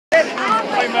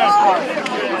Right,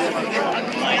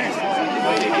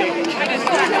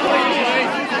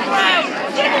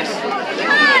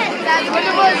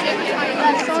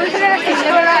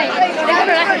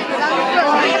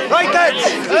 lads.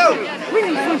 Hello.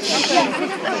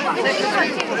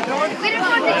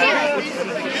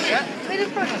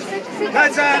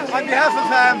 Lads, on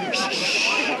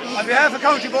behalf of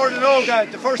County Board and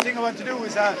Oga, the first thing I want to do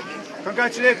is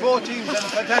congratulate both teams on a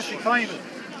fantastic final.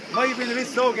 Might have been a bit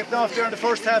slow getting off there in the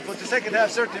first half, but the second half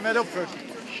certainly made up for it.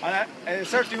 And it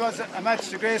certainly was a match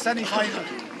to grace any final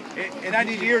in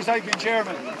any years I've been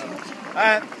chairman.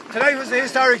 Tonight was a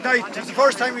historic night. It was the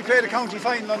first time we played a county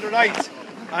final under lights,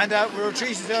 and we were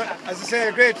treated, as I say,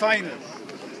 a great final.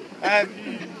 I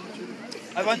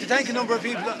want to thank a number of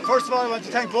people. First of all, I want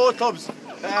to thank both clubs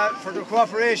for their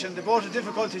cooperation. They both had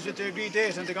difficulties with the agreed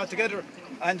date, and they got together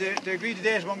and they agreed a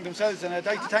date among themselves, and I'd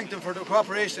like to thank them for their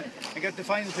cooperation and get the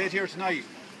final played here tonight.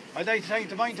 I'd like to thank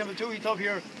the Mindtable Tui club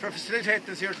here for facilitating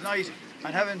us here tonight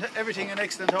and having everything in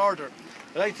excellent order.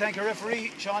 I'd like to thank our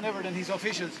referee, Sean Everett, and his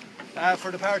officials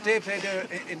for the part they played there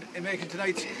in making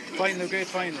tonight's final a great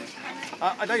final.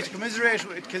 I'd like to commiserate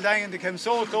with Kildangan. They came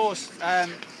so close.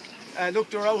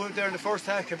 Looked her out there in the first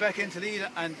half, came back into lead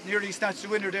and nearly snatched the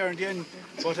winner there in the end.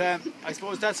 But I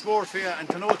suppose that's sport for you, and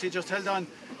Clonoulty just held on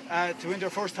to win their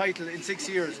first title in 6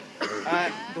 years.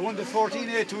 They won the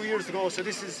 14A 2 years ago, so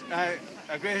this is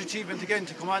a great achievement again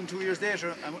to come on 2 years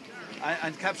later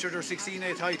and capture their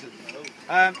 16A title.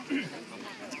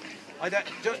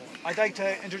 I'd like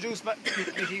to introduce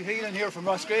Mickey Phelan here from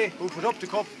Rossgray, who put up the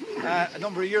cup a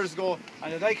number of years ago,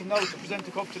 and I'd like him now to present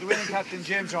the cup to the winning captain,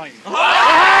 James Ryan.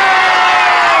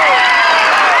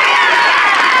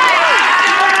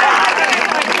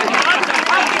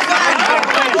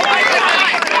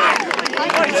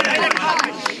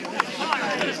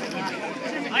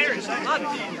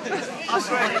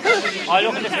 I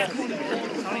look at the